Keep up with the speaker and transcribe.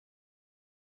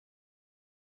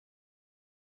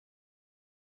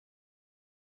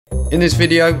In this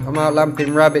video, I'm out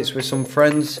lamping rabbits with some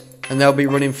friends, and they'll be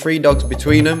running 3 dogs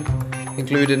between them,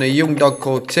 including a young dog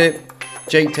called Tip,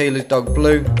 Jake Taylor's dog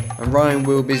Blue, and Ryan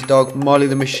Wilby's dog Molly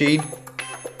the Machine.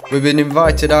 We've been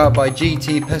invited out by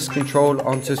GT Pest Control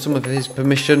onto some of his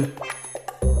permission.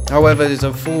 However, there's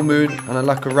a full moon and a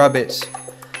lack of rabbits,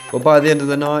 but by the end of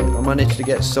the night I managed to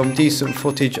get some decent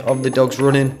footage of the dogs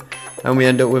running, and we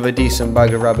end up with a decent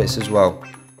bag of rabbits as well.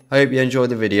 I hope you enjoy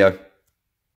the video.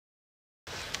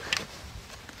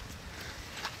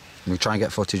 We'll try and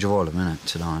get footage of all of them, innit,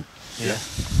 tonight. Yeah.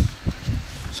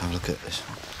 Let's have a look at this.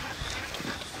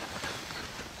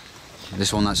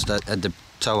 This one that's had the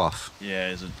toe off. Yeah,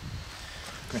 there's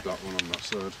that one on that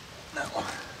side. That one.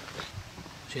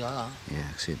 See like that? Yeah, I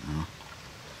can see it now.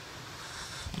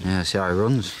 Yeah, see how he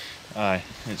runs. Aye,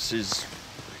 it's his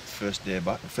first day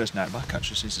back, first night back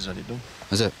actually since he's had it done.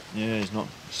 Is it? Yeah, he's not.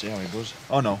 See how he goes.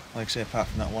 Oh no, like I say, apart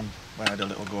from that one where I had a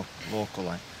little go local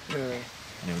like. Yeah.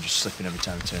 And he was just slipping every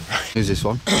time he turned. Who's this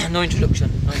one? No introduction.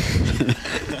 No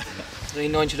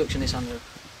introduction. No introduction this Andrew.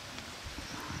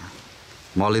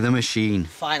 Molly the Machine.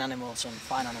 Fine animal, son.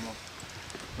 Fine animal.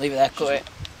 Leave it there. Cut it.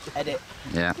 Edit.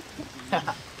 Yeah.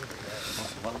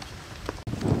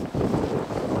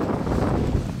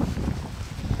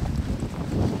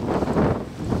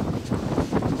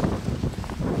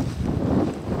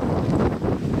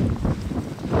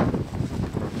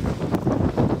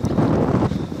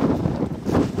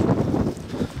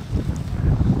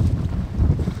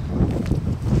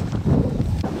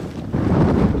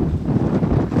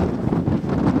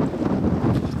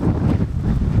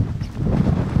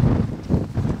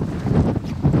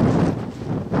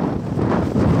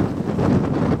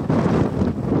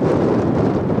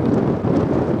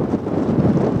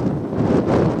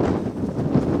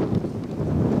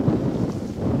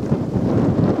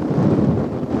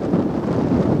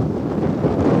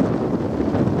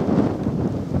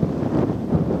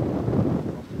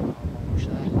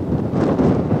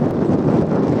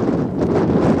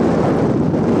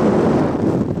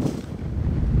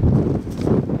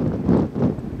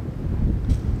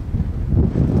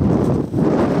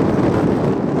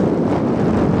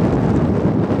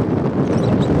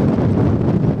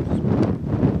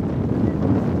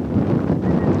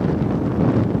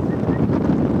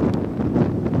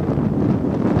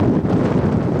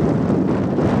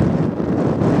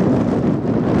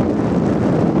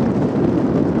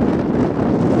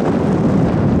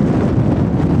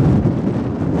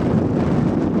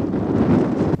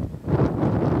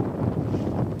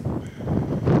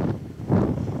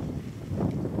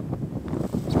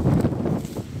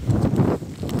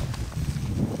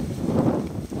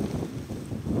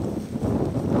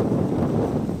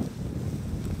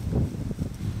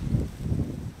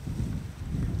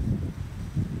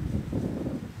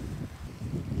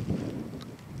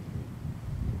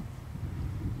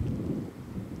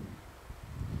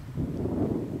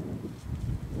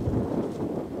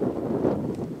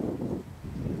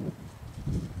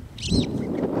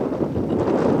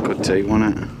 Good take,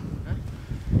 wasn't it?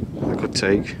 A good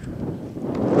take.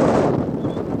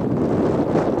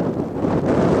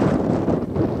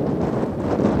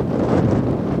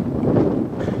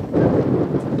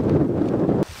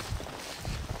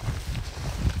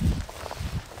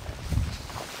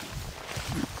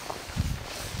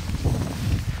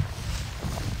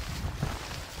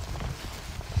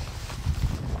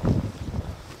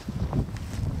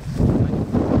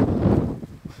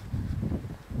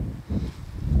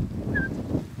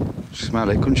 Smell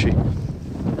it, couldn't she?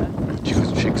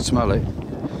 She could smell it.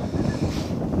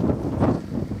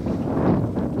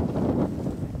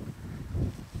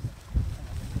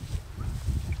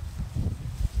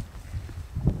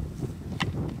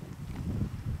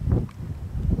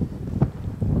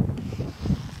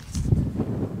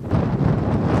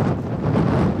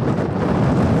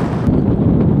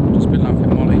 Just been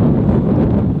lamping Molly,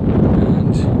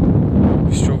 and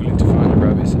we're struggling to find the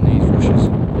rabbits in these rushes.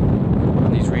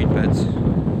 These reed beds.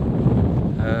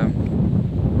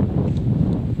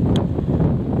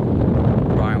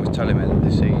 Ryan was telling me that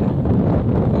they've seen,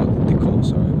 or they caught,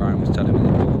 sorry, Ryan was telling me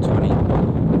they caught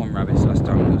 21 rabbits last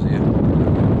time he was here.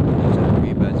 These are the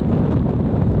reed beds, but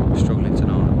we're struggling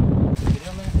tonight.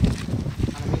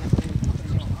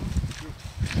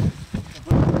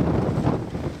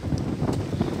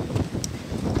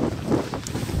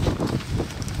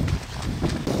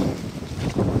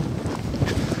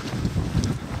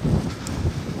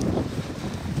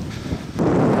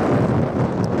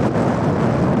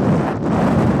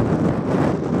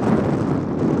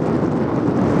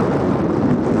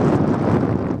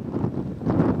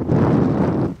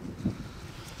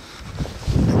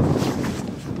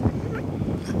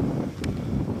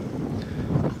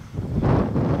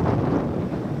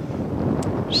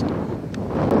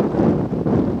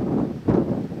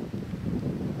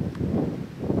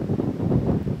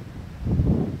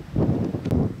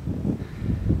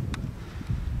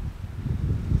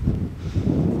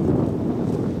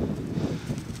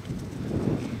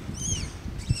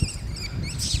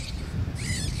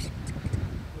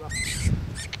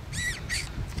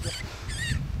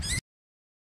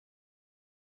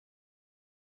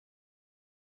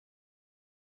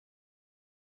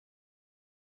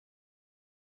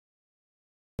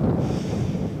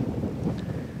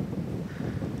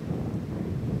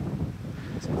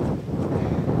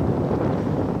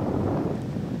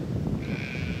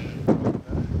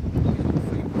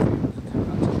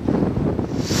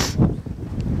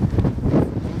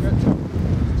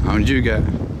 many did you get?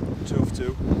 2 of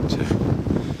 2. 2.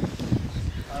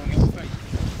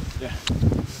 Yeah.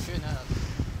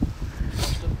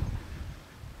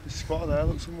 There's a spot there,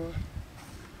 look somewhere.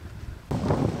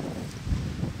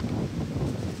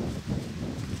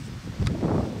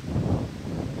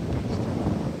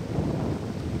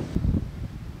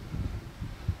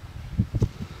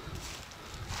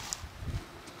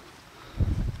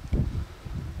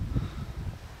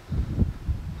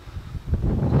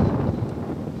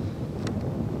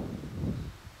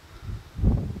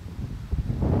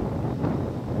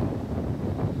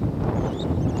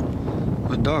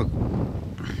 Good dog.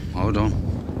 Hold on.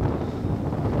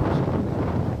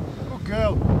 Good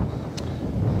girl.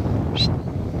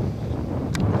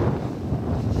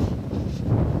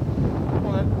 Come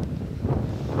on then.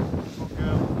 Good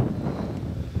girl.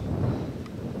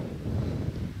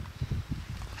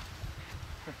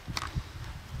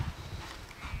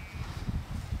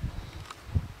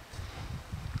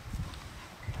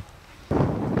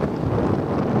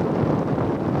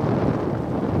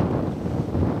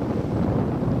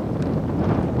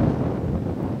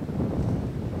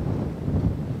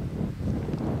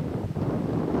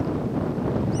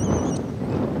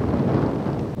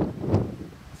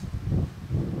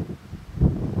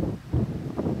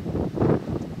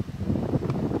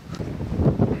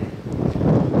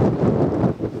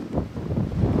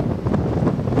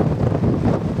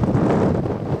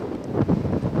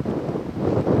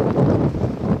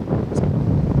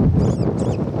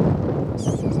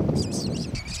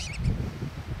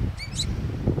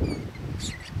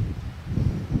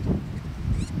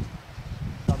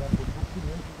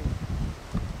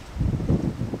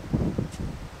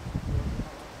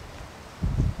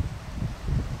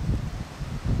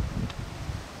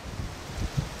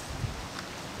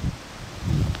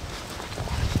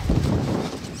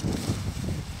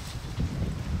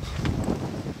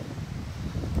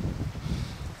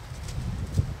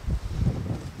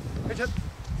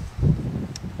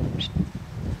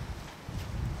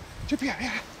 Chip here,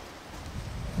 yeah.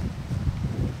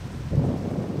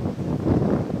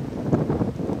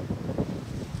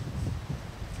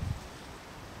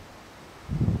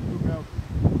 Good girl.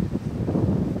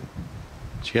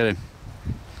 Did you get him?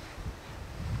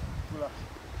 Good lad.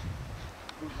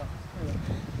 Good lad.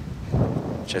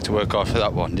 She had to work hard for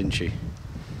that one, didn't she?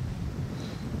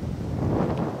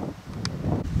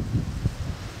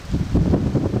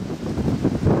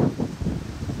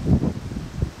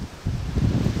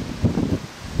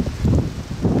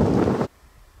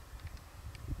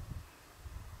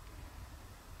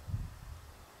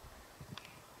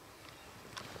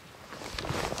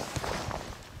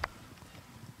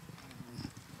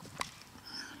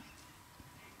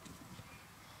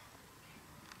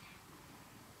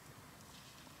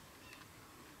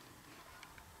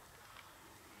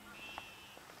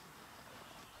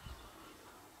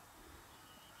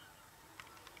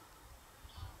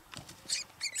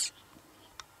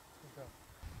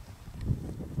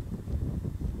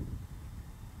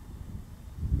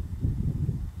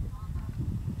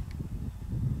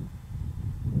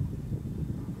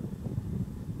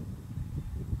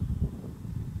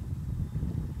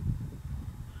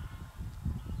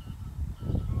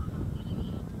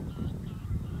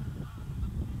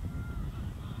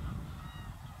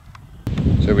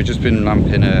 So we've just been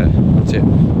lamping a tip.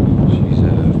 She's a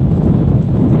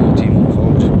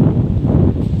 14-month-old,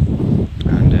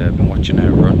 and been watching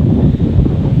her run.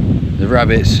 The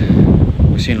rabbits,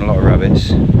 we've seen a lot of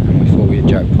rabbits, and we thought we had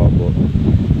jackpot, but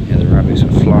yeah, the rabbits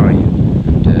were flying,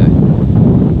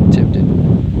 and tipped it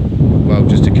well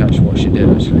just to catch what she did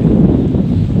actually.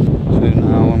 So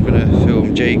now I'm going to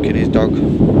film Jake and his dog. I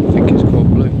think it's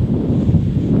called Blue.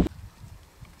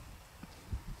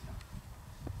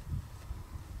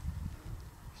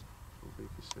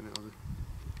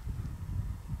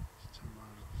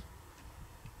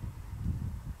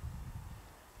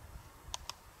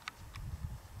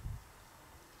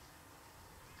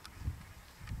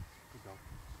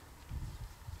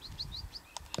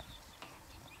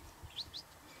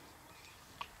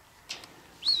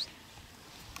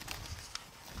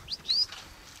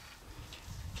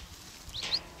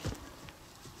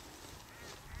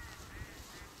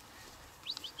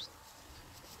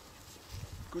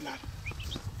 Good lad.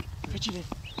 Pitch it in.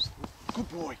 Good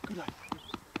boy. Good lad.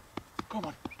 Come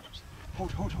on.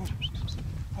 Hold. Hold. Good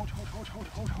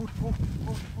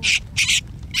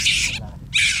lad.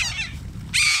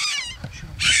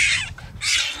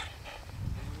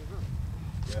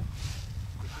 Yeah.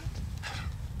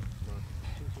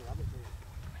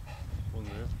 One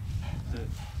there. That's it.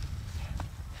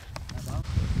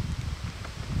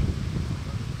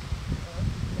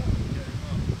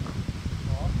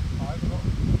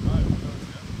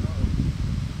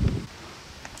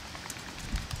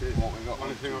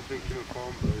 only thing I'm thinking of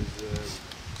farmer is,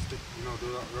 stick, you know,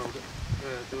 do that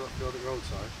field at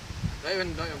roadside. Not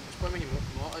even just put him in your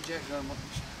motor, Jake.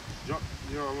 Drop,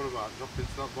 you know what I'm on about, drop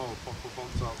into that ball, pop up on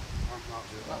top, and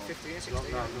that's it. About 15, 16. Drop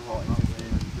down the one, that's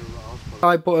it, and do that house.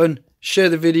 Like button, share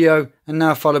the video, and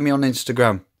now follow me on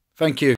Instagram. Thank you.